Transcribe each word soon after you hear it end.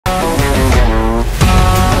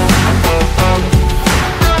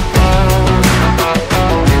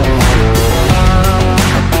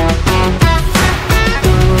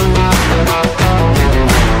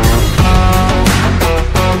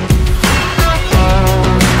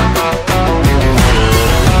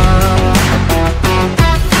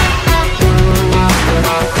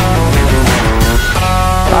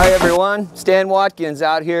everyone, Stan Watkins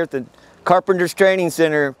out here at the Carpenters Training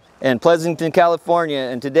Center in Pleasanton, California,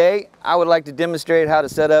 and today I would like to demonstrate how to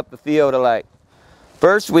set up a Theodolite.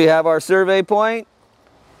 First, we have our survey point,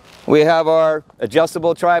 we have our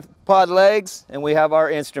adjustable tripod legs, and we have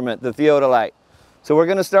our instrument, the Theodolite. So we're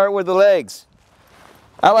going to start with the legs.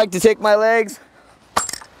 I like to take my legs,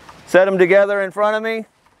 set them together in front of me,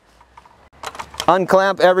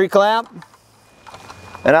 unclamp every clamp,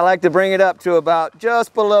 and I like to bring it up to about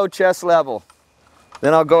just below chest level.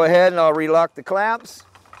 Then I'll go ahead and I'll relock the clamps.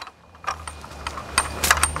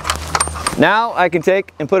 Now I can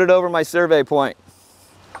take and put it over my survey point.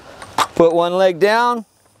 Put one leg down,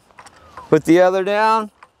 put the other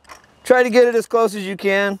down. Try to get it as close as you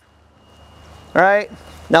can. All right.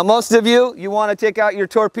 Now most of you want to take out your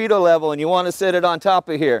torpedo level and you want to set it on top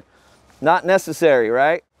of here. Not necessary,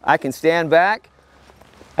 right? I can stand back.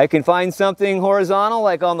 I can find something horizontal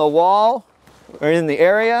like on the wall or in the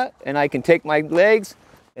area, and I can take my legs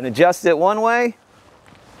and adjust it one way.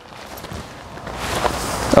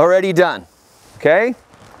 Already done, okay?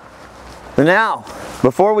 Now,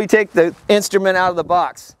 before we take the instrument out of the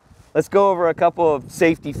box, let's go over a couple of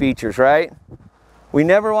safety features, right? We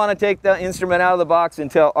never want to take the instrument out of the box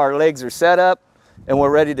until our legs are set up and we're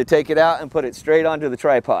ready to take it out and put it straight onto the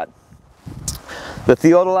tripod. The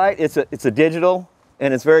Theodolite, it's a digital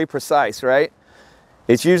and it's very precise, right?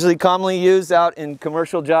 It's usually commonly used out in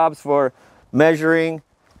commercial jobs for measuring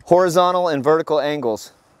horizontal and vertical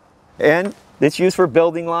angles. And it's used for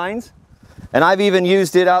building lines. And I've even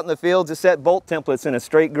used it out in the field to set bolt templates in a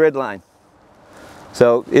straight grid line.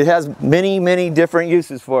 So it has many, many different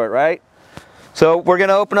uses for it, right? So we're going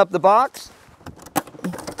to open up the box.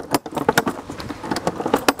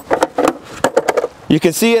 You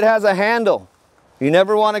can see it has a handle. You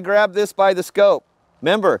never want to grab this by the scope.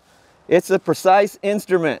 Remember, it's a precise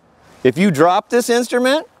instrument. If you drop this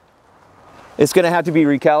instrument, it's going to have to be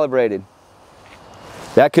recalibrated.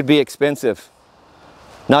 That could be expensive.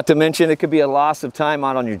 Not to mention it could be a loss of time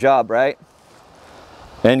out on your job, right?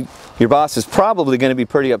 And your boss is probably going to be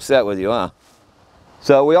pretty upset with you, huh?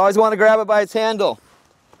 So we always want to grab it by its handle.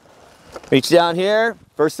 Reach down here.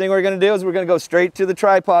 First thing we're going to do is we're going to go straight to the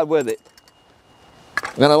tripod with it.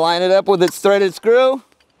 I'm going to line it up with its threaded screw.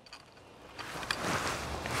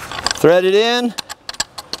 Thread it in.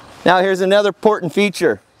 Now here's another important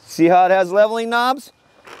feature. See how it has leveling knobs?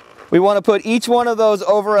 We want to put each one of those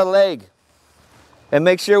over a leg and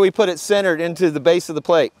make sure we put it centered into the base of the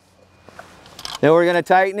plate. Then we're going to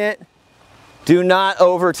tighten it. Do not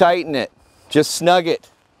over tighten it. Just snug it.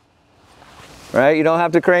 Right? You don't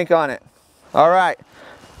have to crank on it. All right.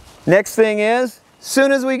 Next thing is, as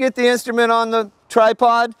soon as we get the instrument on the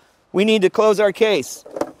tripod, we need to close our case.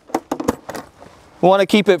 We want to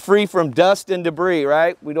keep it free from dust and debris,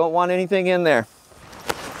 right? We don't want anything in there.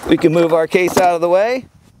 We can move our case out of the way.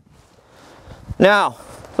 Now,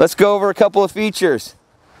 let's go over a couple of features.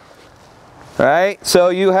 All right, so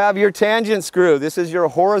you have your tangent screw. This is your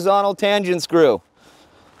horizontal tangent screw.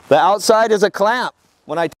 The outside is a clamp.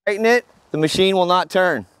 When I tighten it, the machine will not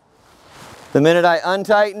turn. The minute I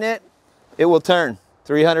untighten it, it will turn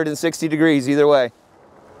 360 degrees either way.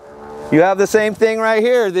 You have the same thing right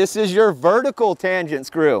here. This is your vertical tangent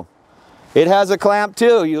screw. It has a clamp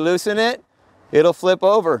too. You loosen it, it'll flip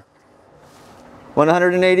over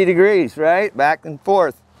 180 degrees, right? Back and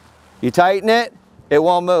forth. You tighten it, it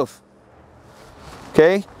won't move.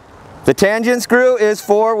 Okay? The tangent screw is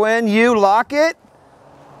for when you lock it,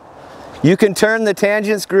 you can turn the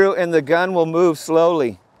tangent screw and the gun will move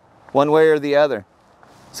slowly, one way or the other.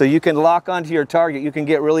 So you can lock onto your target. You can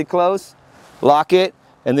get really close, lock it,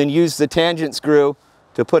 and then use the tangent screw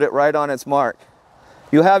to put it right on its mark.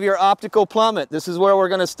 You have your optical plummet. This is where we're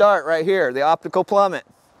going to start right here, the optical plummet.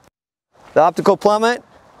 The optical plummet,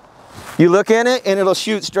 you look in it and it'll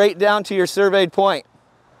shoot straight down to your surveyed point.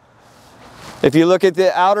 If you look at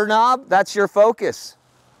the outer knob, that's your focus.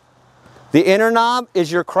 The inner knob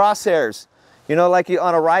is your crosshairs. You know, like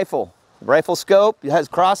on a rifle scope, it has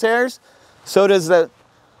crosshairs. So does the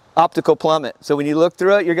optical plummet. So when you look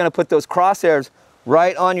through it, you're going to put those crosshairs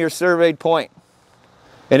right on your surveyed point.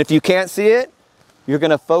 And if you can't see it, you're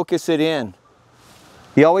going to focus it in.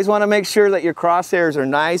 You always want to make sure that your crosshairs are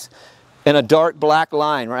nice in a dark black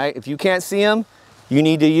line, right? If you can't see them, you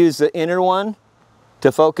need to use the inner one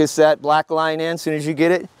to focus that black line in. As soon as you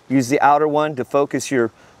get it, use the outer one to focus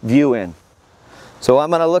your view in. So I'm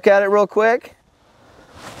going to look at it real quick,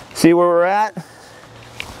 see where we're at.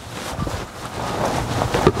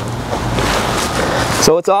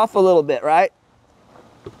 So it's off a little bit, right?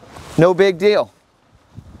 No big deal.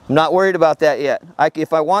 I'm not worried about that yet.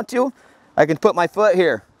 If I want to, I can put my foot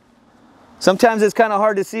here. Sometimes it's kind of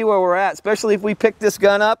hard to see where we're at, especially if we pick this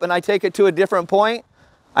gun up and I take it to a different point.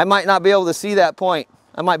 I might not be able to see that point.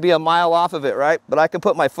 I might be a mile off of it, right? But I can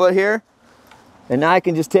put my foot here, and now I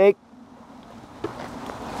can just pick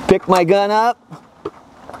my gun up,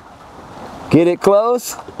 get it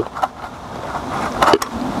close.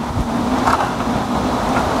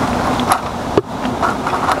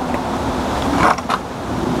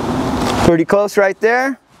 Pretty close right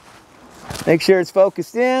there. Make sure it's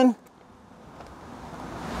focused in.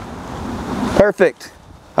 Perfect.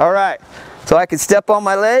 All right, so I can step on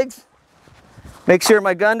my legs, make sure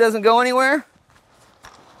my gun doesn't go anywhere.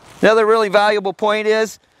 Another really valuable point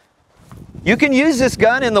is you can use this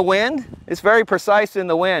gun in the wind. It's very precise in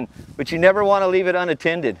the wind, but you never want to leave it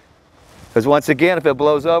unattended. Because once again, if it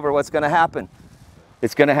blows over, what's going to happen?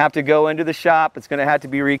 It's going to have to go into the shop, it's going to have to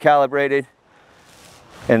be recalibrated,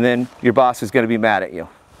 and then your boss is going to be mad at you.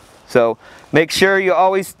 So make sure you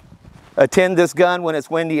always attend this gun when it's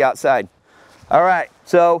windy outside. All right,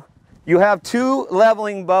 so you have two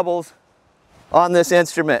leveling bubbles on this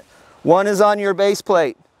instrument. One is on your base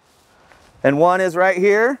plate, and one is right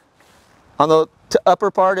here on the upper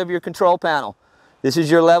part of your control panel. This is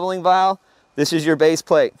your leveling valve, this is your base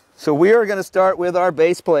plate. So we are going to start with our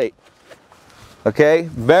base plate. Okay,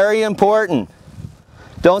 very important.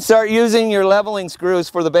 Don't start using your leveling screws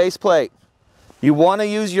for the base plate. You want to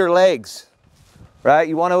use your legs, right?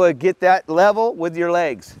 You want to get that level with your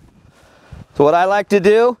legs. So what I like to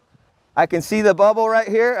do, I can see the bubble right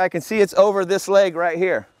here. I can see it's over this leg right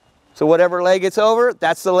here. So whatever leg it's over,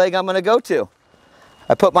 that's the leg I'm going to go to.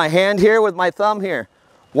 I put my hand here with my thumb here.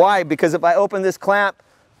 Why? Because if I open this clamp,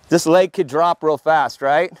 this leg could drop real fast,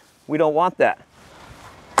 right? We don't want that.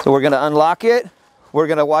 So we're going to unlock it. We're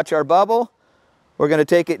going to watch our bubble. We're going to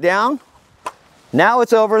take it down. Now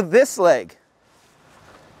it's over this leg.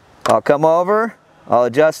 I'll come over, I'll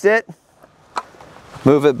adjust it,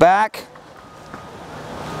 move it back.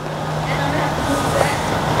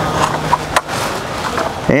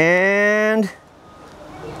 And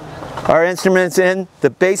our instrument's in. The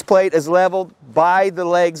base plate is leveled by the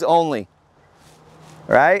legs only.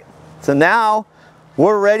 Right? So now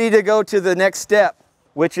we're ready to go to the next step,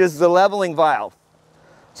 which is the leveling valve.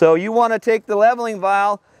 So you want to take the leveling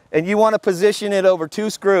valve and you want to position it over two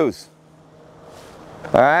screws.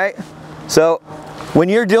 All right? So when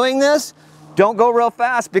you're doing this, don't go real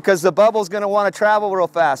fast because the bubble's going to want to travel real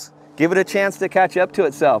fast. Give it a chance to catch up to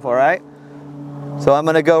itself, all right? So I'm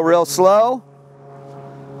going to go real slow.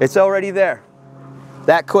 It's already there.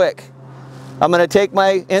 That quick. I'm going to take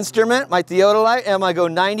my instrument, my Theodolite, and I'm going to go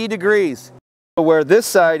 90 degrees. Where this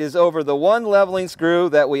side is over the one leveling screw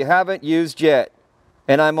that we haven't used yet.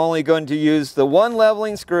 And I'm only going to use the one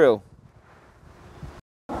leveling screw.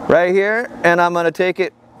 Right here, and I'm going to take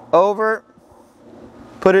it over,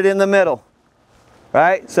 put it in the middle.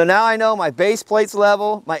 Right? So now I know my base plate's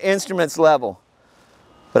level, my instrument's level.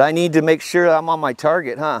 But I need to make sure I'm on my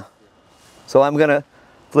target, huh? So I'm going to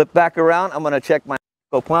flip back around. I'm going to check my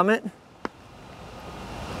plummet.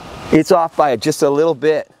 It's off by just a little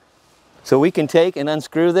bit. So we can take and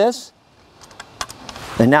unscrew this.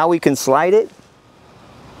 And now we can slide it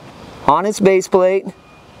on its base plate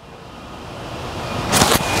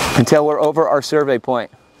until we're over our survey point.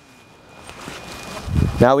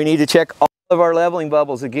 Now we need to check all of our leveling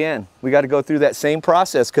bubbles again. We got to go through that same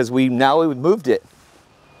process because now we moved it.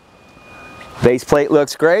 Base plate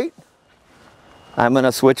looks great. I'm going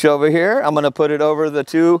to switch over here. I'm going to put it over the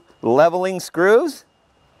two leveling screws.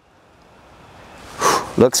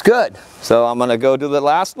 Looks good. So I'm going to go to the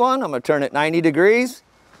last one. I'm going to turn it 90 degrees.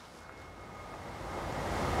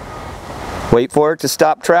 Wait for it to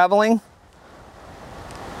stop traveling.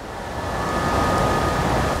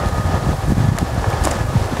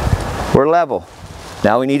 We're level.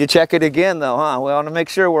 Now we need to check it again though, huh? We want to make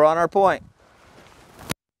sure we're on our point.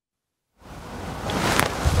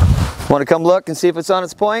 Want to come look and see if it's on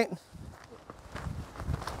its point?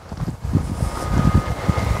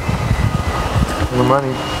 The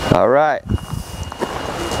money. All right.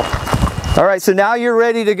 All right, so now you're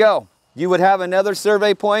ready to go. You would have another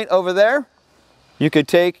survey point over there. You could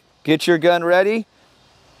get your gun ready.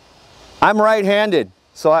 I'm right-handed,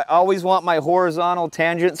 so I always want my horizontal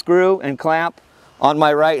tangent screw and clamp on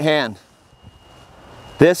my right hand.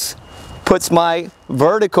 This puts my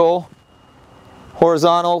vertical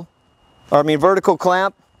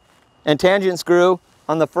clamp and tangent screw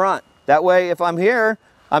on the front. That way, if I'm here,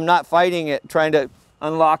 I'm not fighting it, trying to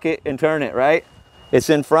unlock it and turn it, right? It's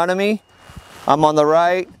in front of me. I'm on the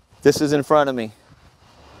right. This is in front of me.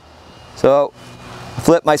 So,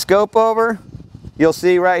 flip my scope over. You'll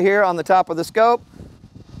see right here on the top of the scope,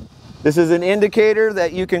 This is an indicator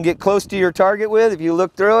that you can get close to your target with. If you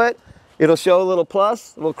look through it, it'll show a little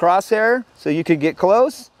plus, a little crosshair, so you can get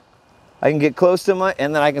close. I can get close to my,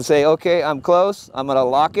 and then I can say, okay, I'm close. I'm gonna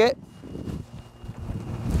lock it.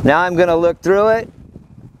 Now I'm gonna look through it.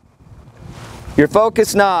 Your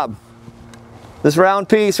focus knob, this round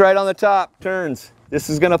piece right on the top turns. This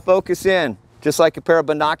is gonna focus in, just like a pair of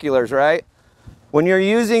binoculars, right? When you're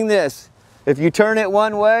using this, if you turn it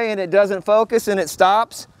one way and it doesn't focus and it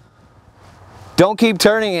stops, don't keep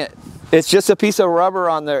turning it. It's just a piece of rubber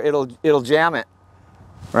on there, it'll jam it.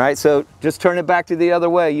 Right, so just turn it back to the other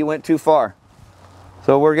way. You went too far.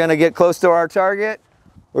 So we're gonna get close to our target.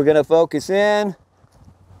 We're gonna focus in.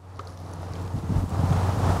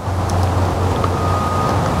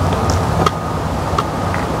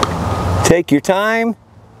 Take your time,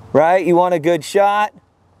 right? You want a good shot.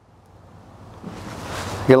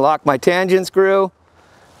 You can lock my tangent screw.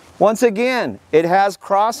 Once again, it has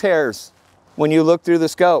crosshairs when you look through the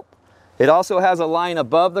scope. It also has a line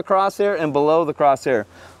above the crosshair and below the crosshair.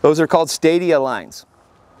 Those are called stadia lines.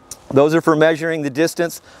 Those are for measuring the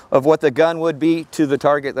distance of what the gun would be to the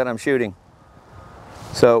target that I'm shooting.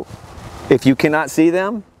 So if you cannot see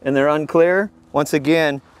them and they're unclear, once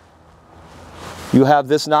again, you have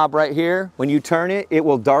this knob right here. When you turn it, it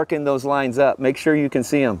will darken those lines up. Make sure you can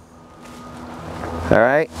see them. All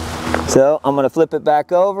right, so I'm gonna flip it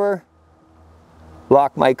back over,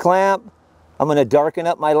 lock my clamp. I'm going to darken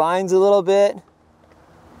up my lines a little bit.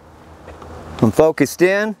 I'm focused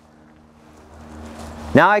in.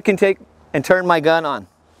 Now I can take and turn my gun on.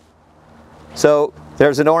 So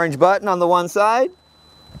there's an orange button on the one side.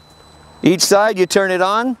 Each side you turn it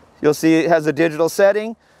on. You'll see it has a digital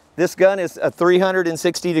setting. This gun is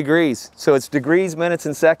 360 degrees. So it's degrees, minutes,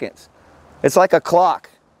 and seconds. It's like a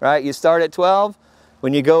clock, right? You start at 12.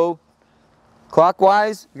 When you go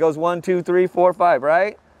clockwise, it goes 1, 2, 3, 4, 5,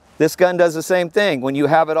 right? This gun does the same thing. When you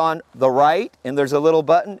have it on the right and there's a little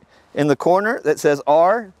button in the corner that says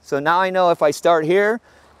R, so now I know if I start here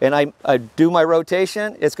and I do my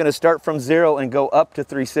rotation, it's going to start from 0 and go up to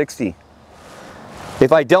 360.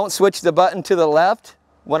 If I don't switch the button to the left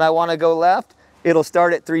when I want to go left, it'll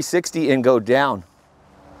start at 360 and go down.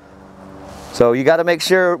 So you got to make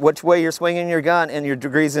sure which way you're swinging your gun and your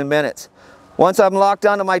degrees and minutes. Once I'm locked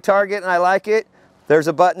onto my target and I like it, there's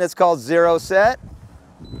a button that's called 0 set.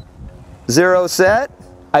 0 set,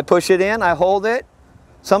 I push it in, I hold it.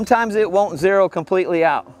 Sometimes it won't zero completely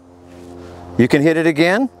out. You can hit it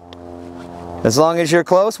again. As long as you're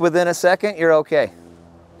close, within a second, you're okay.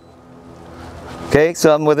 Okay,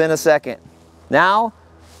 so I'm within a second. Now,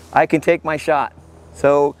 I can take my shot.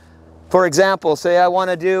 So, for example, say I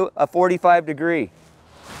want to do a 45 degree.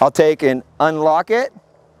 I'll take and unlock it.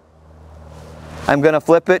 I'm going to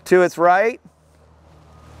flip it to its right.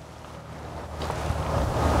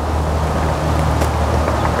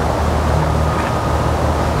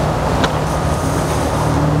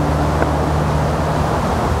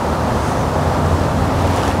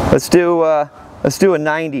 Let's do a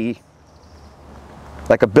 90,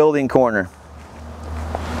 like a building corner.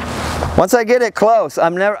 Once I get it close,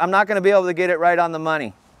 I'm not going to be able to get it right on the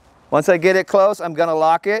money. Once I get it close, I'm going to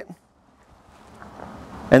lock it,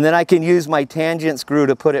 and then I can use my tangent screw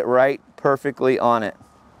to put it right perfectly on it.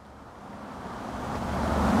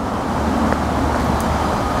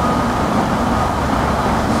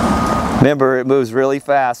 Remember, it moves really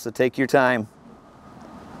fast, so take your time.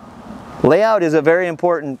 Layout is a very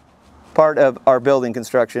important part of our building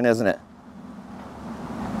construction, isn't it?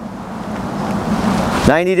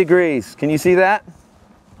 90 degrees, can you see that?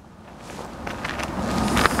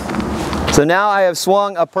 So now I have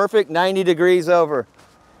swung a perfect 90 degrees over.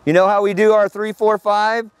 You know how we do our 3, 4,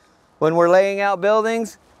 5 when we're laying out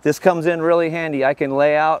buildings? This comes in really handy. I can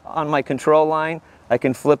lay out on my control line, I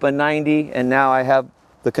can flip a 90, and now I have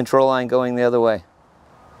the control line going the other way.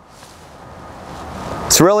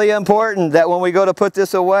 It's really important that when we go to put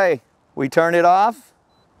this away, we turn it off,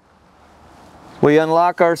 we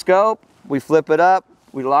unlock our scope, we flip it up,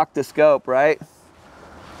 we lock the scope, right?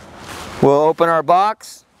 We'll open our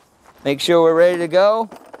box, make sure we're ready to go,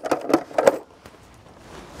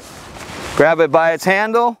 grab it by its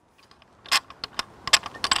handle.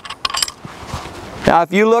 Now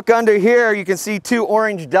if you look under here, you can see 2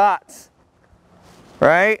 orange dots,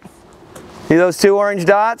 right? See those 2 orange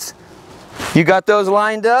dots? You got those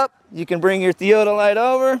lined up, you can bring your Theodolite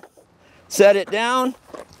over, set it down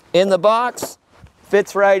in the box,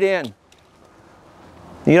 fits right in.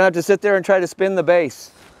 You don't have to sit there and try to spin the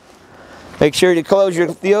base. Make sure you close your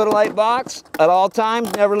Theodolite box at all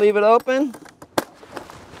times, never leave it open.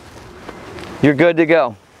 You're good to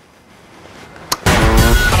go.